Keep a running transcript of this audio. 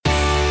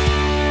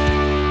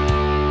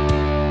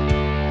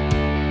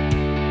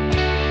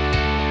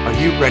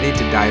Are you ready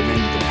to dive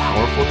into the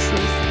powerful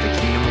truth the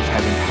kingdom of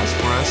heaven has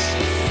for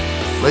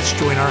us? Let's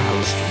join our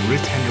host,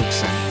 Ruth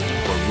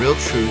Hendrickson, for Real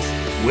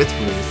Truth with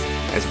Ruth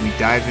as we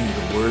dive into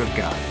the Word of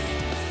God.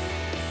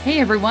 Hey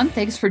everyone,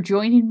 thanks for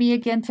joining me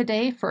again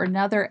today for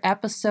another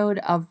episode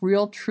of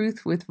Real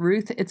Truth with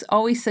Ruth. It's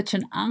always such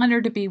an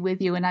honor to be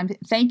with you, and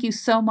thank you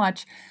so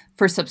much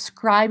for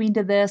subscribing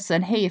to this.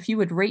 And hey, if you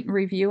would rate and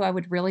review, I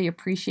would really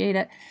appreciate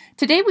it.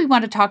 Today we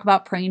want to talk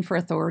about praying for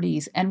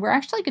authorities, and we're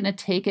actually going to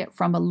take it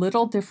from a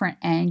little different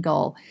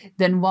angle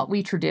than what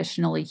we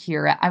traditionally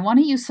hear. I want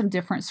to use some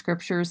different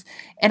scriptures,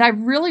 and I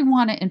really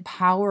want to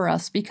empower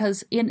us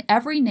because in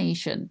every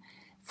nation,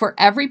 for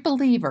every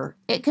believer,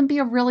 it can be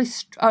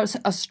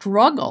a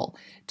struggle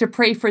to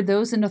pray for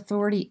those in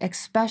authority,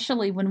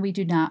 especially when we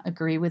do not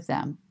agree with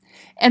them.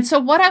 And so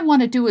what I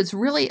want to do is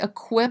really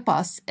equip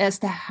us as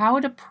to how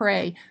to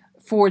pray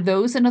for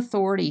those in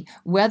authority,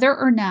 whether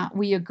or not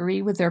we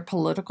agree with their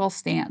political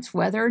stance,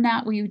 whether or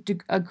not we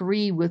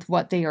agree with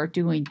what they are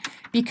doing,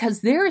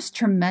 because there is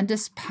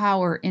tremendous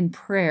power in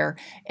prayer,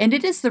 and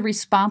it is the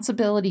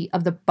responsibility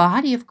of the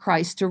body of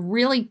Christ to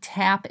really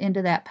tap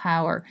into that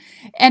power.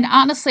 And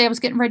honestly, I was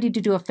getting ready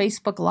to do a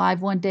Facebook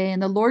Live one day,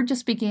 and the Lord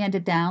just began to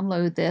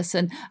download this,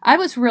 and I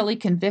was really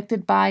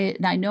convicted by it,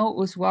 and I know it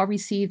was well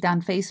received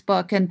on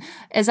Facebook. And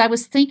as I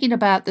was thinking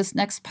about this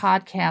next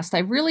podcast, I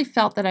really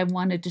felt that I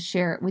wanted to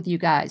share it with you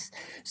guys.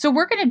 So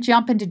we're going to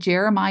jump into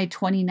Jeremiah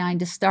 29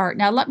 to start.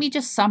 Now, let me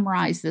just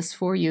summarize this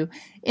for you.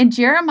 In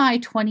Jeremiah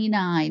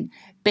 29,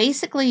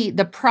 basically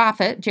the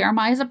prophet,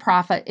 Jeremiah is a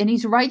prophet, and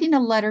he's writing a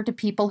letter to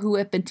people who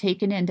have been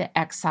taken into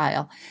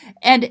exile.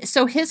 And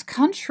so his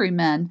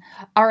countrymen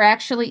are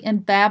actually in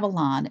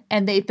Babylon,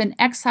 and they've been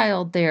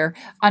exiled there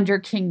under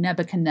King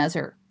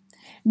Nebuchadnezzar.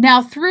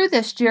 Now, through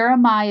this,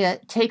 Jeremiah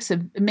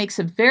makes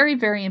a very,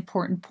 very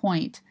important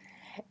point.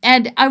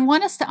 And I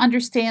want us to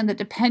understand that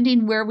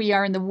depending where we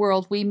are in the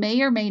world, we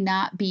may or may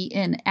not be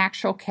in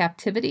actual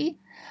captivity,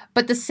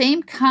 but the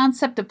same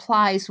concept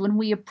applies when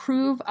we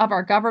approve of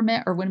our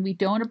government or when we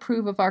don't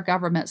approve of our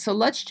government. So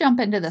let's jump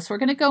into this. We're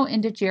going to go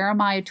into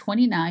Jeremiah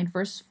 29,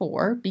 verse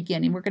 4,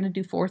 beginning. We're going to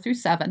do 4 through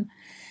 7.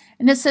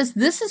 And it says,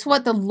 "This is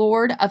what the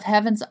Lord of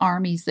heaven's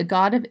armies, the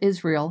God of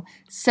Israel,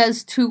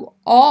 says to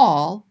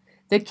all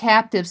the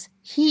captives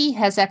he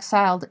has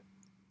exiled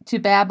to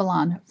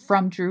Babylon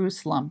from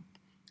Jerusalem.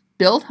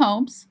 Build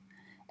homes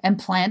and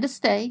plan to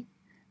stay,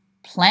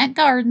 plant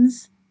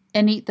gardens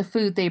and eat the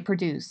food they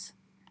produce.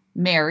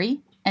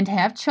 Marry and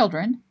have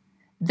children,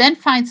 then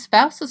find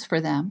spouses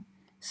for them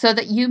so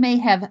that you may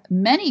have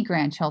many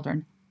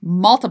grandchildren.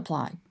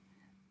 Multiply,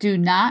 do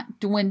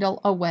not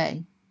dwindle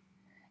away,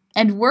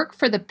 and work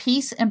for the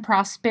peace and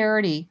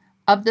prosperity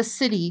of the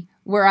city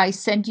where I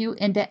send you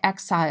into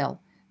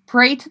exile.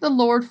 Pray to the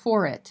Lord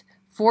for it,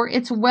 for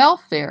its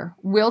welfare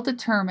will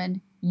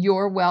determine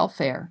your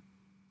welfare."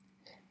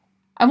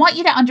 I want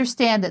you to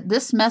understand that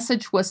this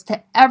message was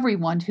to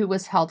everyone who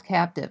was held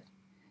captive.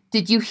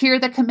 Did you hear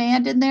the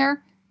command in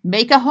there?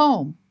 Make a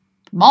home.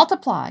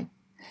 Multiply.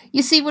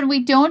 You see, when we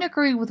don't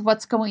agree with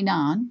what's going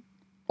on,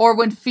 or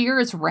when fear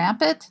is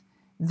rampant,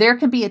 there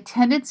can be a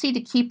tendency to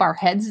keep our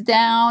heads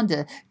down,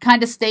 to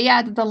kind of stay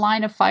out of the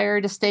line of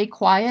fire, to stay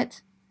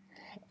quiet.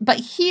 But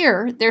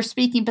here, they're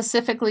speaking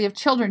specifically of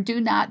children. Do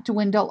not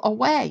dwindle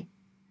away.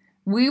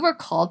 We were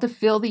called to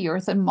fill the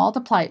earth and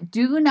multiply it.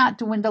 Do not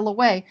dwindle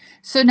away.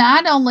 So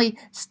not only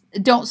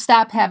don't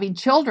stop having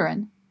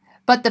children,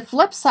 but the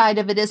flip side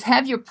of it is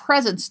have your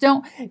presence.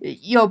 Don't,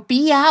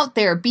 be out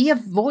there, be a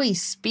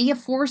voice, be a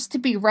force to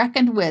be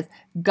reckoned with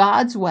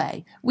God's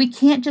way. We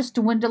can't just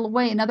dwindle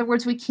away. In other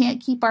words, we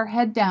can't keep our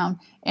head down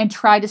and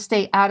try to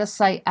stay out of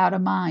sight, out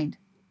of mind.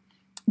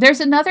 There's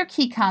another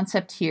key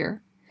concept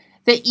here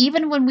that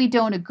even when we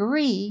don't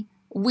agree,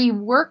 we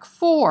work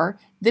for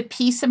the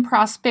peace and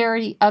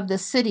prosperity of the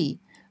city.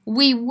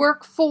 We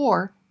work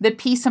for the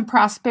peace and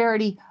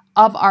prosperity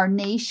of our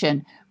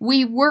nation.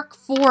 We work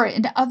for it.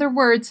 In other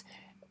words,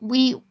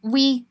 we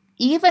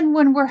even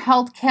when we're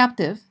held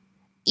captive,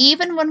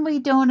 even when we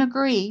don't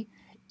agree,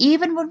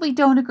 even when we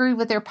don't agree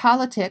with their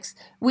politics,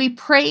 we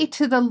pray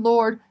to the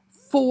Lord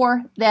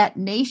for that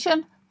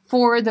nation,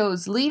 for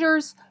those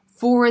leaders,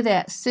 for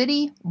that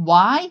city.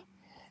 Why?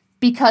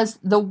 Because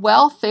the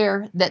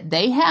welfare that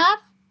they have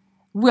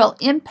will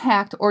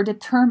impact or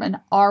determine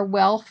our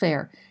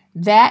welfare.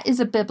 That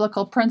is a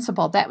biblical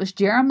principle. That was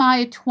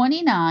Jeremiah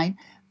 29,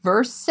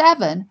 verse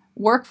 7.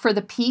 Work for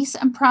the peace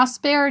and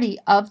prosperity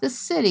of the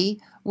city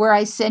where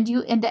I send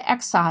you into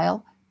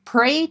exile.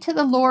 Pray to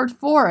the Lord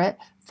for it,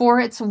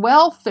 for its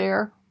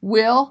welfare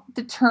will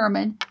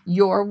determine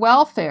your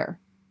welfare.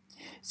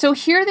 So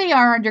here they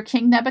are under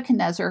King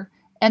Nebuchadnezzar,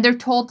 and they're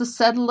told to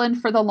settle in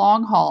for the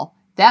long haul.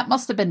 That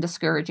must have been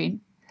discouraging.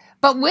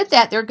 But with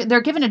that,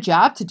 they're given a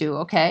job to do,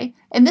 okay?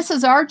 And this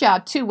is our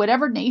job too,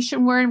 whatever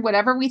nation we're in,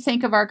 whatever we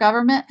think of our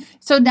government.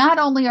 So not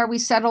only are we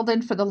settled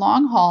in for the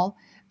long haul,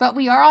 but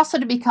we are also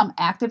to become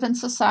active in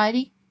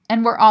society,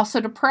 and we're also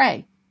to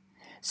pray.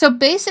 So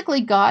basically,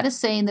 God is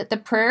saying that the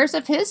prayers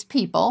of his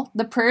people,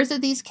 the prayers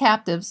of these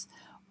captives,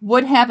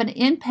 would have an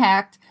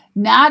impact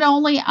not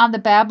only on the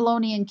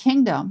Babylonian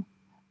kingdom,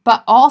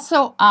 but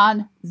also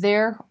on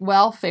their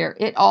welfare.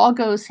 It all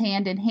goes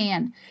hand in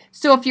hand.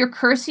 So if you're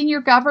cursing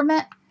your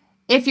government,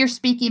 if you're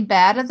speaking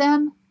bad of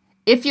them,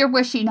 if you're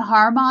wishing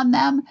harm on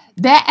them,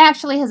 that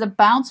actually has a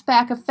bounce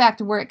back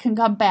effect where it can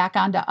come back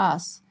onto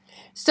us.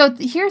 So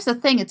here's the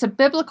thing. It's a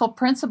biblical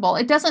principle.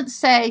 It doesn't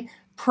say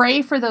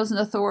pray for those in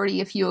authority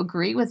if you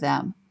agree with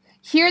them.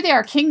 Here they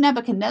are. King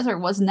Nebuchadnezzar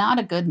was not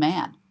a good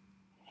man.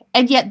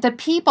 And yet the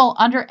people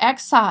under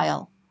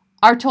exile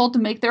are told to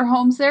make their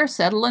homes there,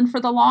 settle in for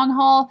the long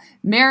haul,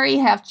 marry,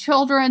 have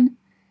children,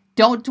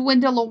 don't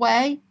dwindle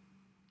away,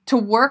 to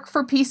work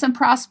for peace and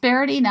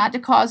prosperity, not to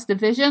cause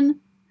division,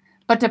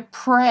 but to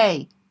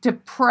pray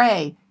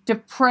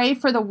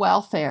for the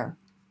welfare.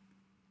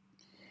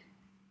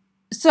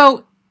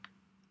 So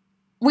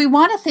we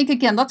want to think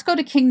again. Let's go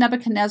to King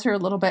Nebuchadnezzar a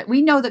little bit.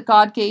 We know that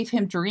God gave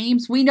him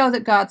dreams. We know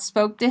that God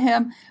spoke to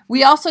him.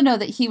 We also know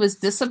that he was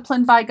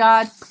disciplined by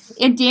God.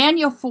 In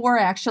Daniel 4,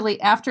 actually,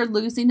 after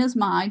losing his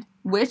mind,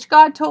 which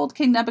God told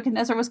King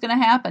Nebuchadnezzar was going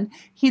to happen,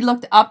 he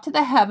looked up to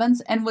the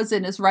heavens and was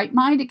in his right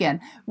mind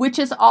again, which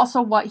is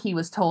also what he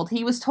was told.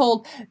 He was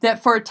told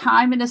that for a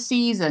time and a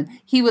season,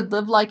 he would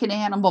live like an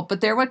animal,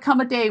 but there would come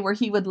a day where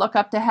he would look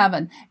up to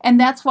heaven. And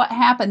that's what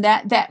happened.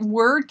 That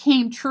word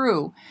came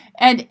true.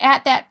 And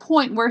at that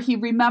point where he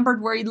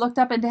remembered where he looked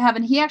up into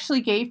heaven, he actually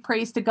gave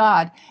praise to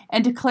God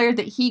and declared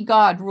that he,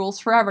 God, rules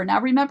forever.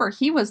 Now remember,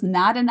 he was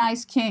not a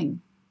nice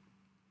king.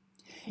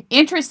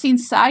 Interesting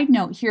side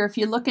note here, if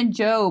you look in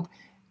Job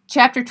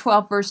chapter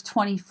 12, verse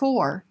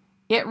 24,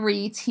 it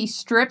reads, he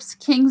strips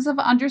kings of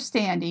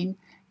understanding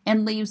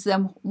and leaves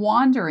them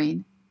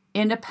wandering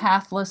in a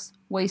pathless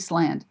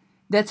wasteland.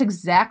 That's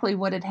exactly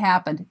what had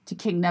happened to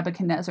King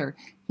Nebuchadnezzar.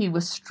 He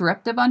was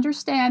stripped of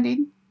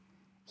understanding.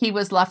 He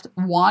was left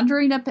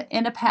wandering up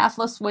in a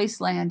pathless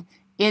wasteland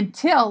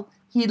until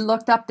he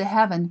looked up to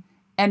heaven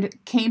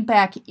and came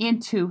back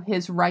into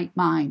his right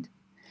mind.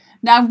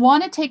 Now, I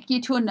want to take you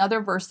to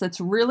another verse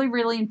that's really,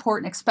 really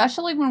important,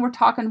 especially when we're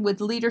talking with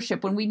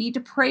leadership, when we need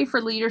to pray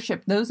for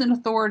leadership, those in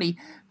authority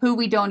who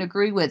we don't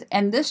agree with.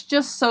 And this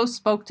just so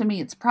spoke to me.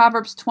 It's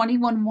Proverbs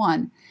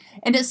 21:1.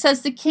 And it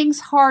says, the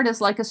king's heart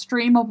is like a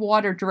stream of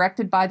water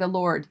directed by the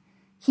Lord.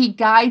 He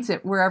guides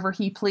it wherever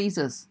he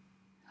pleases.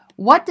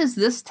 What does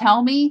this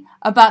tell me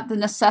about the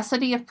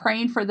necessity of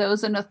praying for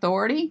those in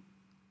authority?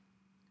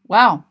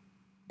 Wow.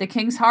 The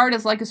king's heart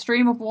is like a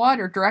stream of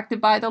water directed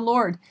by the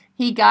Lord.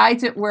 He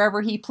guides it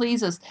wherever he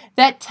pleases.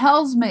 That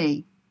tells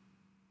me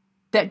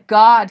that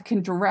God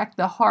can direct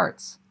the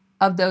hearts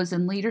of those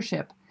in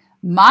leadership.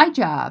 My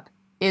job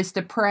is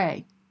to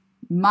pray.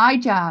 My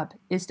job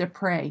is to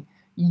pray.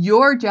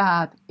 Your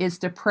job is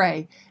to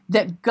pray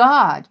that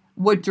God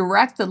would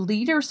direct the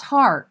leader's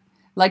heart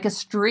like a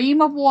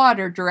stream of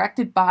water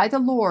directed by the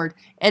Lord,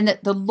 and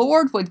that the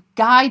Lord would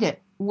guide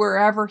it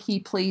wherever he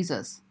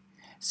pleases.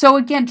 So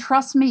again,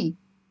 trust me.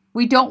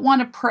 We don't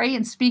want to pray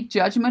and speak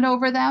judgment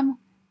over them.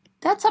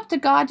 That's up to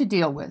God to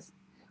deal with.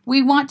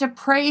 We want to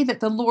pray that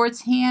the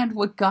Lord's hand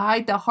would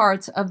guide the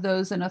hearts of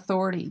those in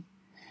authority.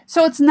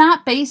 So it's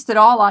not based at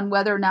all on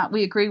whether or not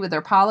we agree with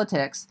their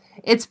politics.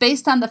 It's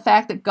based on the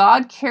fact that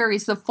God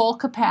carries the full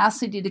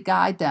capacity to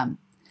guide them.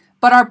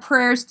 But our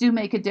prayers do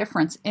make a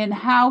difference in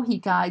how he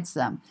guides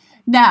them.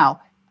 Now,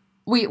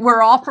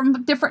 we're all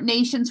from different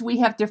nations. We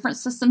have different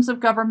systems of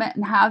government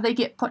and how they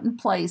get put in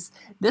place.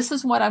 This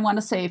is what I want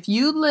to say. If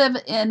you live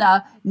in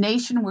a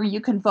nation where you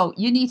can vote,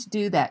 you need to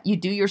do that. You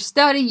do your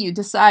study. You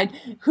decide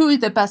who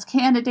the best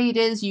candidate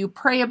is. You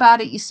pray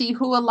about it. You see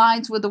who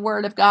aligns with the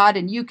Word of God,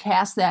 and you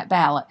cast that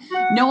ballot,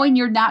 knowing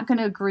you're not going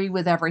to agree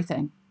with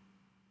everything.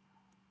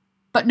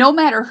 But no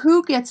matter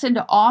who gets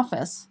into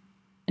office,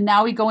 and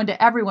now we go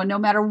into everyone, no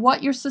matter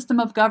what your system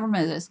of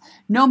government is,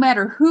 no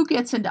matter who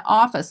gets into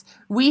office,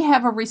 we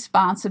have a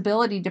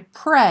responsibility to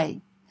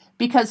pray,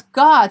 because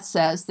God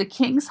says the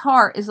king's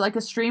heart is like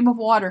a stream of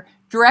water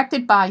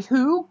directed by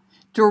who?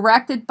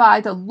 Directed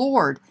by the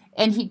Lord,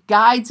 and he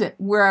guides it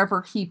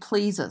wherever he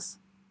pleases.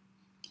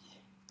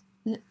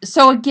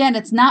 So again,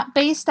 it's not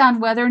based on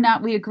whether or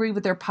not we agree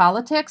with their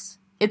politics.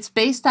 It's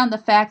based on the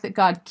fact that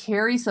God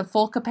carries the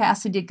full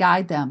capacity to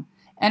guide them,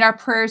 and our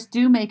prayers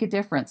do make a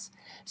difference.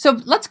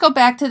 So let's go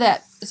back to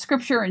that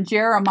scripture in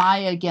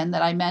Jeremiah again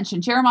that I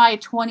mentioned, Jeremiah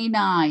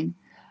 29.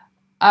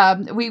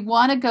 We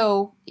want to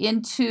go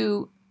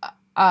into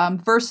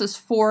verses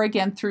 4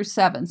 again through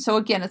 7. So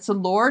again, it's the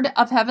Lord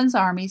of heaven's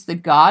armies, the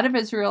God of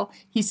Israel.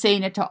 He's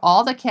saying it to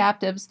all the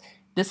captives.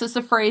 This is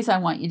the phrase I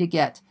want you to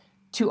get.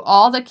 To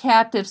all the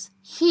captives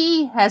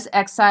he has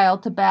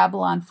exiled to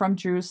Babylon from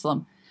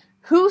Jerusalem.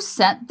 Who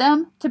sent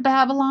them to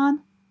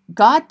Babylon?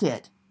 God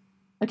did.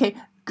 Okay,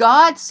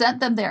 God sent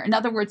them there. In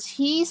other words,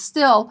 he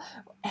still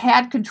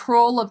had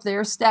control of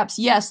their steps.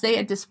 Yes, they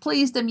had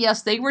displeased him.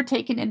 Yes, they were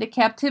taken into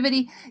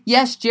captivity.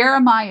 Yes,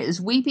 Jeremiah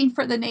is weeping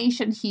for the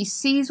nation. He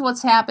sees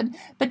what's happened.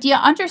 But do you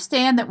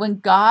understand that when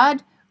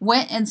God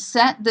went and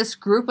sent this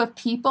group of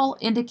people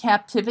into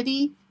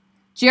captivity,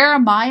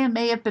 Jeremiah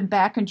may have been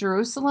back in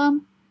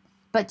Jerusalem,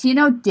 but do you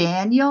know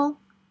Daniel,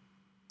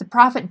 the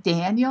prophet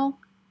Daniel,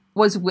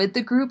 was with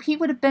the group, he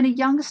would have been a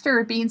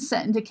youngster being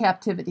sent into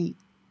captivity.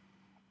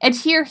 And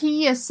here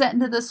he is sent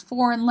into this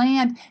foreign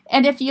land.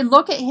 And if you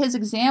look at his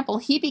example,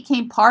 he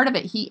became part of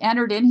it. He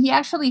entered in. He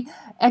actually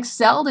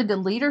excelled into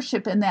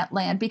leadership in that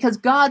land because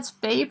God's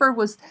favor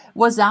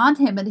was on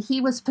him, and he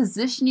was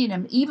positioning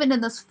him even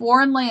in this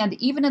foreign land,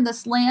 even in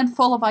this land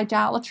full of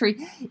idolatry,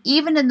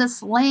 even in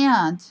this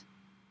land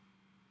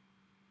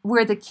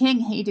where the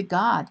king hated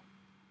God.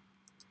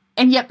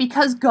 And yet,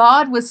 because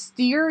God was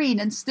steering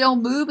and still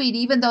moving,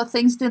 even though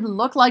things didn't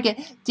look like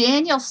it,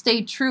 Daniel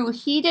stayed true.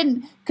 He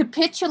didn't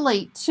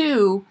capitulate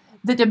to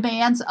the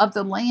demands of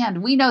the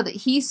land. We know that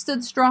he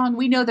stood strong.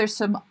 We know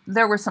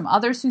there were some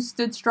others who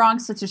stood strong,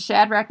 such as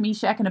Shadrach,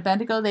 Meshach, and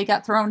Abednego. They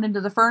got thrown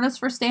into the furnace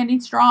for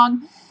standing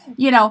strong,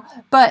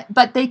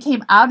 but they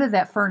came out of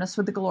that furnace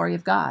with the glory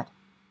of God.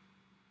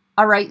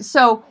 All right,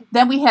 so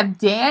then we have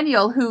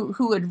Daniel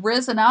who had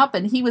risen up,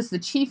 and he was the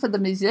chief of the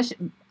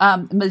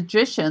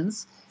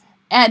magicians.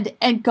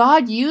 And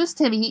God used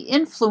him. He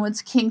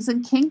influenced kings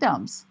and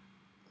kingdoms.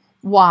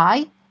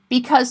 Why?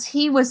 Because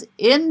he was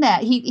in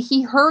that.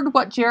 He heard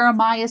what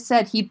Jeremiah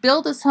said. He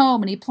built his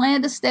home, and he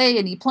planned to stay,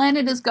 and he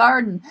planted his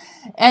garden.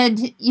 And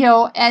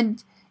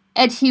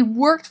he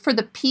worked for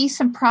the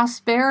peace and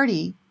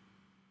prosperity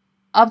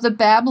of the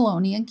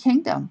Babylonian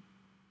kingdom.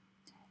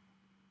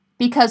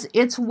 Because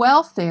its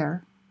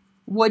welfare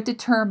would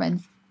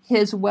determine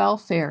his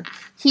welfare.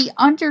 He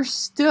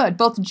understood.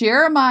 Both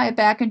Jeremiah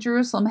back in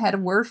Jerusalem had a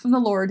word from the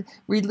Lord,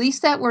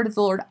 released that word of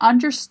the Lord,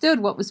 understood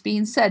what was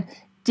being said.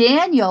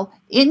 Daniel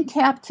in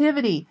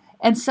captivity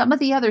and some of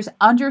the others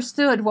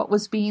understood what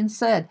was being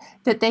said,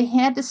 that they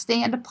had to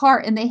stand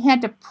apart and they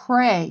had to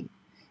pray.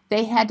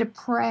 They had to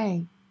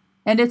pray.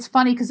 And it's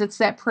funny because it's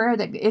that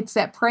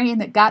praying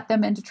that got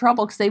them into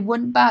trouble, because they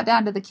wouldn't bow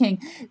down to the king.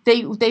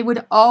 They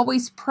would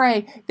always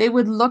pray. They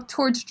would look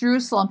towards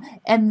Jerusalem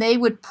and they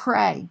would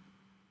pray.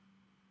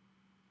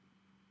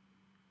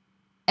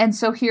 And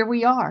so here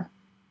we are.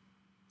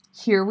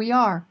 Here we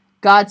are.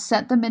 God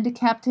sent them into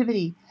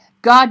captivity.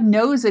 God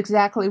knows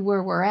exactly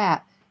where we're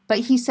at.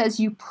 But he says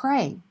you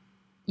pray.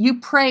 You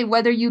pray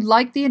whether you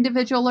like the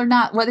individual or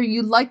not, whether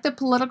you like the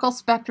political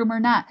spectrum or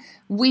not.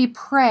 We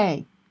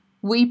pray.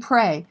 We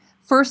pray.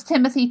 1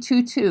 Timothy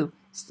 2:2.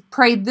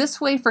 Pray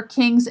this way for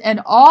kings and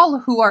all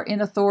who are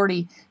in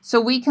authority, so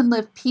we can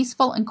live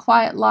peaceful and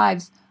quiet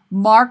lives,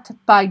 marked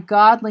by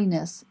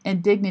godliness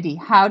and dignity.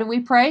 How do we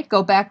pray?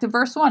 Go back to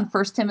verse 1,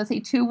 1 Timothy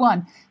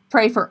 2:1.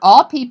 Pray for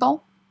all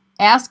people,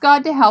 ask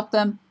God to help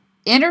them,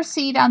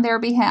 intercede on their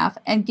behalf,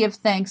 and give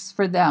thanks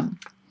for them.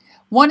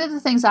 One of the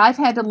things I've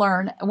had to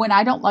learn when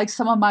I don't like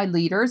some of my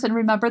leaders, and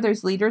remember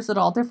there's leaders at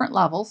all different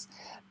levels,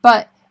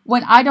 but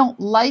when I don't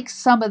like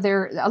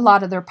a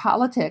lot of their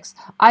politics,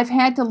 I've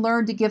had to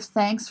learn to give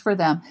thanks for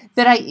them,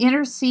 that I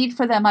intercede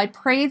for them. I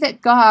pray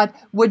that God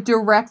would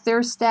direct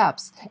their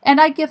steps, and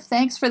I give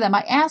thanks for them.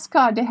 I ask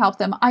God to help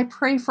them. I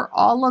pray for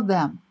all of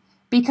them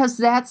because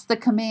that's the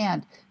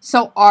command.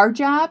 So our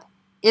job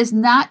is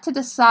not to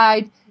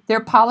decide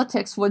their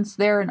politics once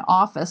they're in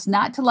office,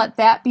 not to let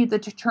that be the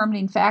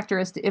determining factor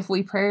as to if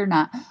we pray or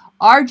not.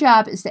 Our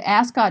job is to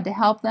ask God to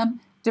help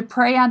them, to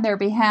pray on their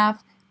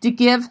behalf, to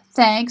give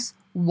thanks.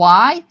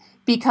 Why?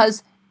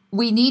 Because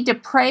we need to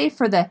pray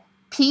for the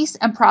peace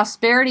and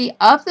prosperity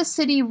of the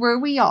city where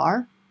we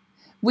are.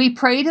 We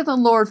pray to the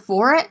Lord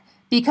for it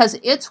because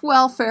its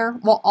welfare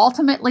will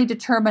ultimately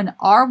determine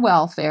our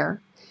welfare.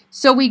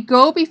 So we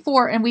go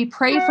before and we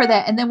pray for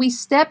that, and then we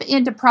step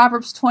into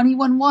Proverbs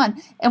 21:1,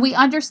 and we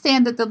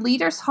understand that the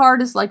leader's heart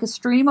is like a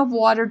stream of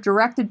water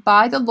directed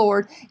by the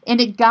Lord,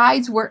 and it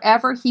guides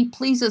wherever he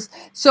pleases.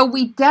 So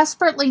we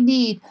desperately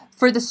need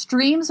for the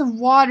streams of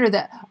water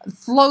that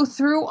flow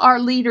through our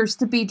leaders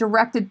to be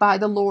directed by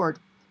the Lord.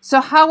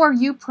 So how are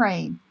you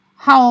praying?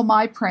 How am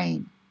I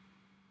praying?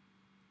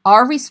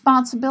 Our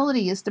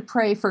responsibility is to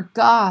pray for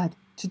God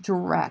to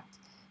direct,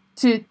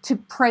 to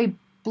pray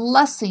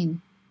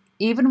blessing,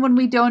 even when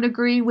we don't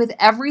agree with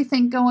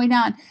everything going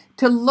on,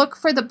 to look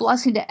for the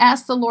blessing, to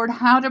ask the Lord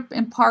how to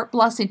impart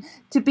blessing,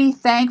 to be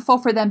thankful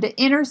for them, to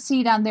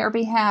intercede on their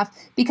behalf,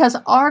 because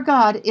our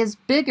God is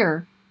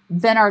bigger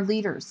than our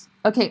leaders.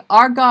 Okay,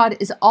 our God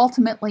is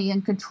ultimately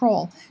in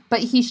control, but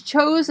he's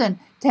chosen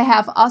to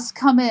have us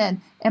come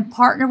in and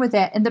partner with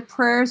that, and the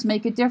prayers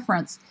make a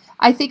difference.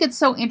 I think it's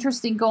so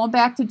interesting going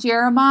back to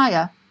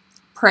Jeremiah.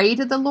 Pray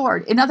to the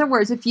Lord. In other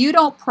words, if you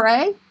don't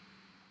pray,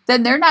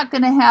 then they're not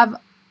going to have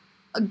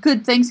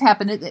good things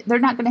happen. They're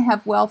not going to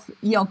have wealth,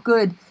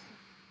 good.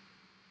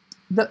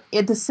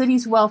 The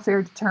city's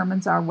welfare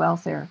determines our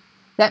welfare.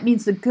 That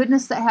means the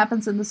goodness that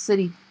happens in the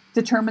city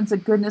determines the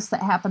goodness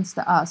that happens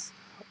to us.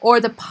 Or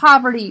the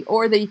poverty,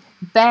 or the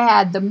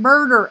bad, the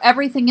murder,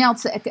 everything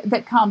else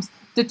that comes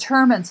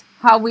determines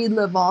how we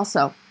live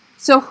also.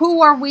 So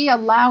who are we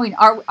allowing?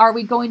 Are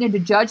we going into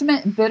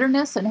judgment and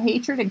bitterness and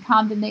hatred and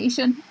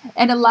condemnation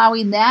and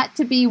allowing that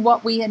to be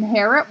what we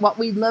inherit, what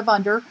we live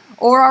under?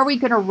 Or are we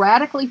going to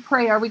radically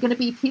pray? Are we going to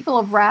be people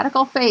of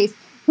radical faith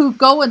who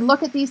go and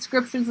look at these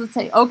scriptures and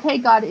say, okay,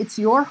 God, it's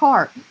your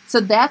heart. So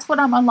that's what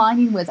I'm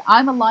aligning with.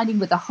 I'm aligning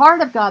with the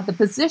heart of God, the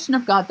position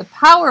of God, the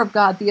power of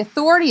God, the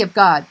authority of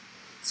God.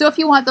 So if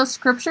you want those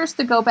scriptures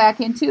to go back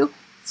into,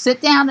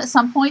 sit down at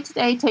some point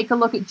today, take a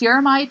look at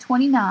Jeremiah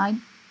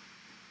 29,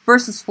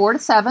 verses 4 to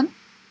 7.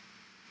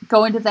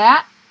 Go into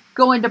that.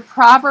 Go into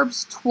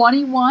Proverbs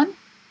 21,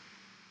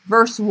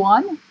 verse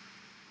 1.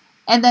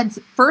 And then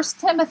 1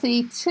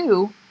 Timothy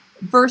 2,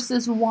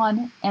 verses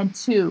 1 and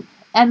 2.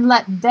 And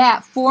let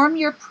that form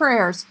your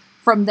prayers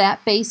from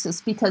that basis,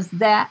 because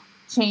that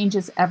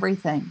changes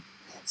everything.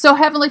 So,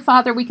 Heavenly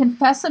Father, we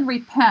confess and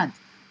repent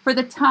for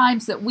the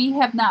times that we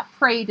have not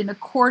prayed in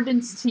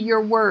accordance to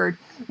your word.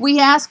 We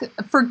ask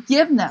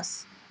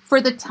forgiveness for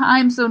the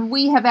times when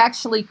we have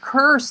actually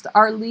cursed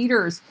our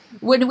leaders,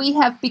 when we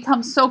have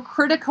become so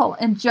critical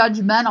and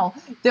judgmental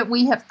that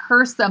we have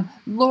cursed them.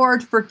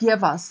 Lord,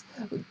 forgive us.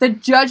 The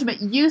judgment,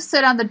 you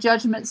sit on the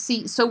judgment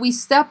seat, so we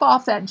step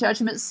off that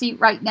judgment seat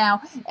right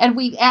now, and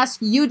we ask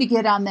you to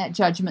get on that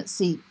judgment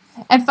seat.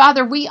 And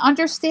Father, we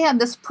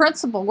understand this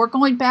principle. We're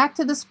going back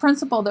to this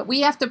principle that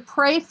we have to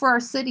pray for our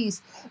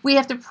cities. We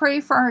have to pray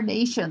for our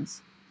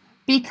nations,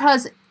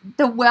 because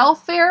the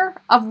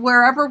welfare of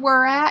wherever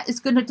we're at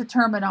is going to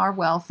determine our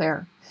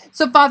welfare.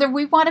 So, Father,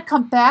 we want to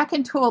come back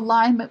into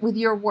alignment with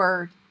your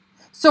word.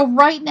 So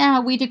right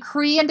now we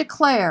decree and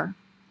declare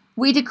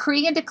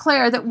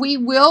that we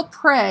will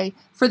pray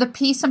for the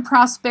peace and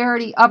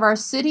prosperity of our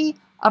city,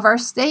 of our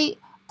state,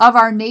 of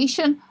our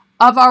nation,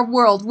 of our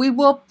world. We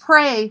will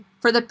pray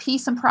for the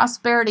peace and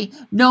prosperity,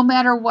 no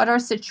matter what our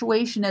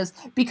situation is,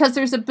 because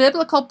there's a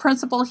biblical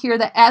principle here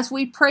that as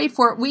we pray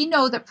for it, we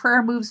know that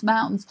prayer moves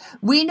mountains.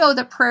 We know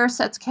that prayer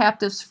sets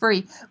captives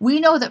free. We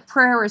know that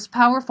prayer is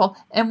powerful,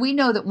 and we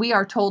know that we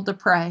are told to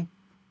pray.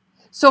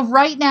 So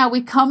right now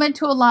we come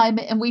into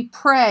alignment and we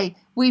pray.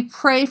 We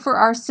pray for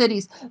our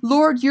cities.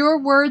 Lord, your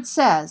word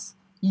says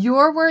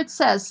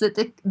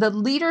that the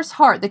leader's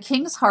heart, the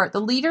king's heart, the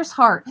leader's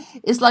heart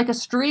is like a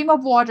stream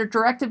of water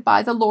directed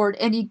by the Lord,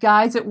 and he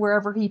guides it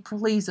wherever he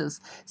pleases.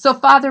 So,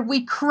 Father,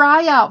 we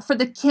cry out for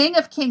the King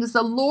of Kings,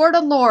 the Lord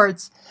of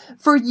Lords,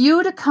 for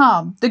you to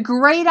come, the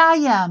great I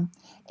am,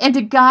 and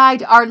to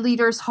guide our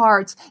leaders'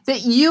 hearts,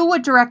 that you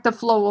would direct the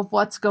flow of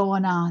what's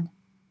going on,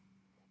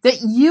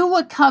 that you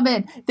would come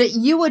in, that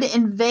you would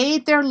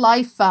invade their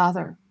life,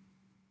 Father.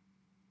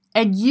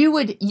 And you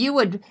would,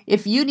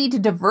 if you need to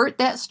divert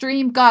that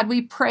stream, God,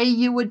 we pray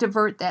you would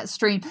divert that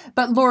stream.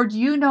 But Lord,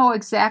 you know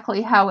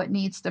exactly how it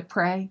needs to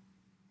pray.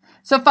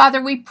 So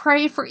Father, we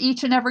pray for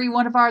each and every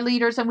one of our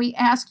leaders, and we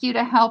ask you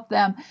to help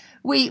them.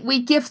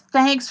 We give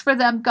thanks for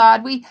them,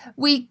 God.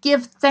 We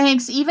give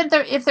thanks, even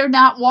if they're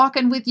not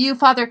walking with you,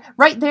 Father.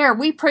 Right there,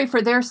 we pray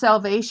for their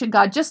salvation,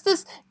 God. Just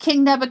as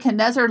King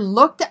Nebuchadnezzar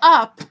looked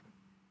up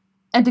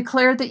and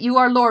declare that you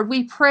are Lord,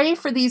 we pray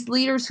for these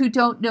leaders who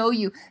don't know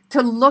you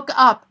to look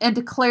up and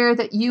declare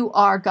that you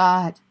are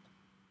God.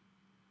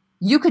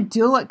 You could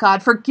do it,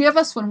 God. Forgive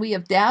us when we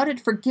have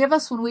doubted. Forgive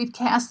us when we've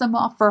cast them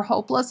off for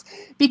hopeless,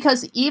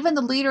 because even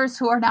the leaders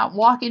who are not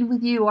walking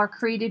with you are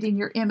created in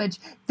your image.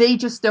 They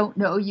just don't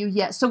know you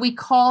yet. So we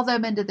call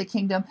them into the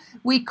kingdom.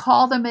 We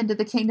call them into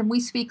the kingdom.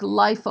 We speak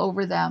life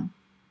over them.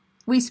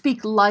 We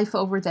speak life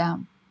over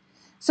them.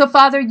 So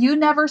Father, you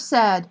never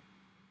said,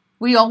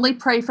 we only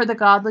pray for the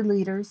godly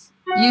leaders.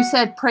 You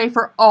said pray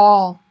for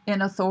all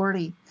in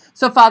authority.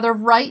 So, Father,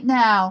 right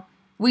now,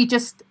 we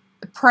just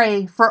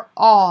pray for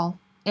all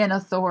in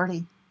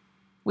authority.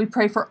 We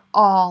pray for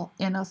all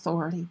in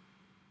authority.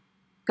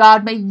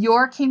 God, may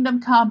your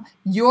kingdom come,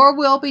 your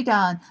will be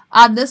done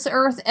on this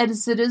earth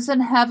as it is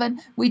in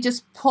heaven. We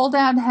just pull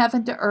down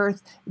heaven to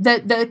earth.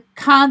 The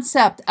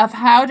concept of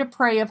how to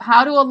pray, of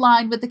how to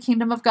align with the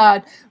kingdom of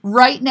God.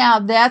 Right now,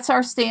 that's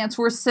our stance.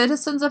 We're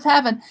citizens of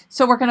heaven,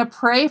 so we're going to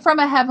pray from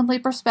a heavenly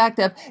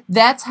perspective.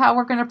 That's how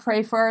we're going to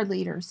pray for our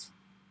leaders.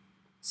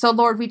 So,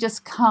 Lord, we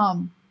just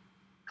come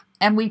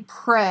and we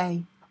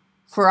pray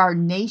for our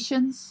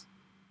nations.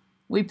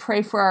 We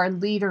pray for our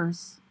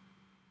leaders.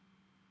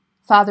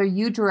 Father,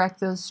 you direct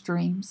those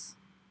streams.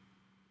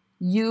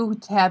 You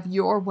have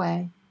your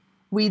way.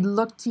 We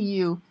look to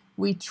you.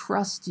 We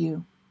trust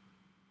you.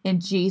 In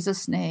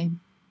Jesus'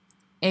 name,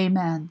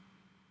 amen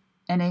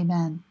and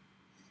amen.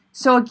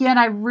 So again,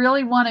 I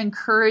really want to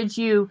encourage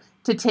you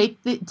to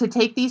take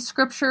these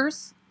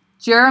scriptures,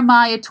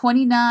 Jeremiah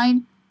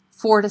 29,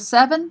 4 to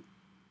 7,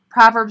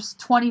 Proverbs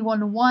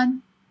 21,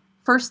 1,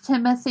 1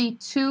 Timothy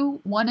 2,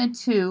 1 and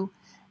 2,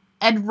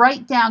 and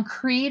write down,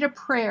 create a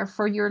prayer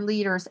for your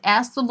leaders.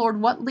 Ask the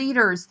Lord what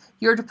leaders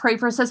you're to pray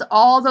for. It says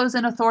all those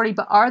in authority,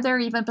 but are there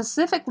even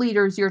specific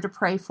leaders you're to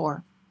pray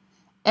for?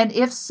 And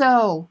if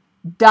so,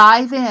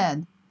 dive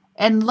in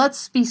and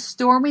let's be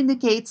storming the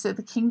gates of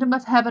the kingdom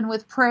of heaven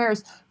with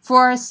prayers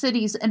for our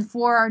cities and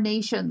for our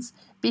nations,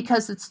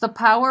 because it's the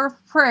power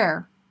of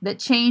prayer that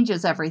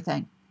changes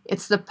everything.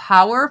 It's the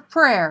power of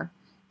prayer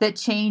that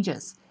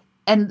changes,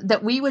 and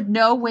that we would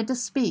know when to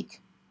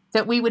speak,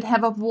 that we would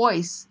have a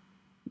voice,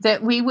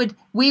 that we would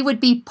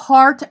be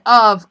part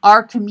of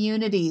our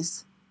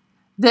communities,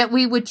 that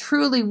we would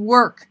truly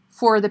work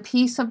for the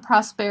peace and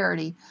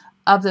prosperity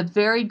of the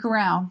very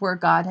ground where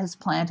God has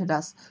planted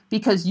us.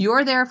 Because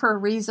you're there for a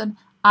reason.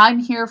 I'm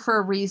here for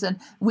a reason.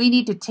 We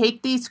need to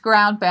take these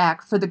ground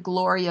back for the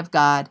glory of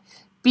God.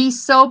 Be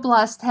so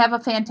blessed. Have a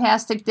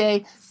fantastic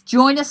day.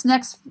 Join us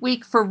next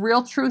week for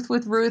Real Truth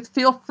with Ruth.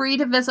 Feel free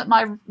to visit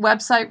my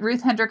website,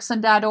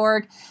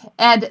 ruthhendrickson.org.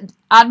 And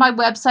on my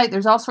website,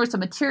 there's all sorts of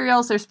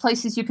materials. There's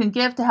places you can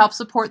give to help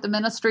support the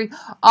ministry,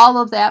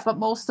 all of that. But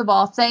most of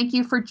all, thank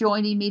you for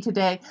joining me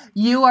today.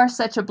 You are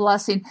such a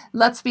blessing.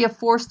 Let's be a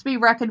force to be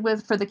reckoned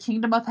with for the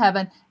kingdom of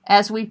heaven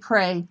as we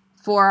pray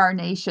for our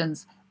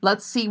nations.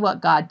 Let's see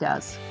what God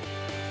does.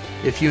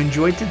 If you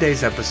enjoyed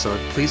today's episode,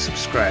 please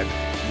subscribe,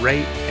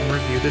 rate, and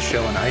review the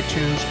show on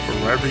iTunes or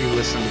wherever you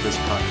listen to this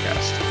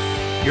podcast.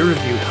 Your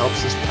review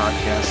helps this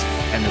podcast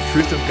and the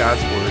truth of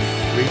God's Word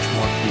reach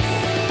more people.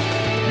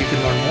 You can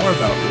learn more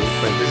about Ruth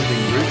by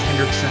visiting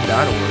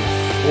ruthhendrickson.org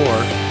or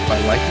by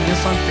liking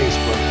us on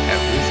Facebook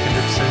at Ruth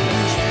Hendrickson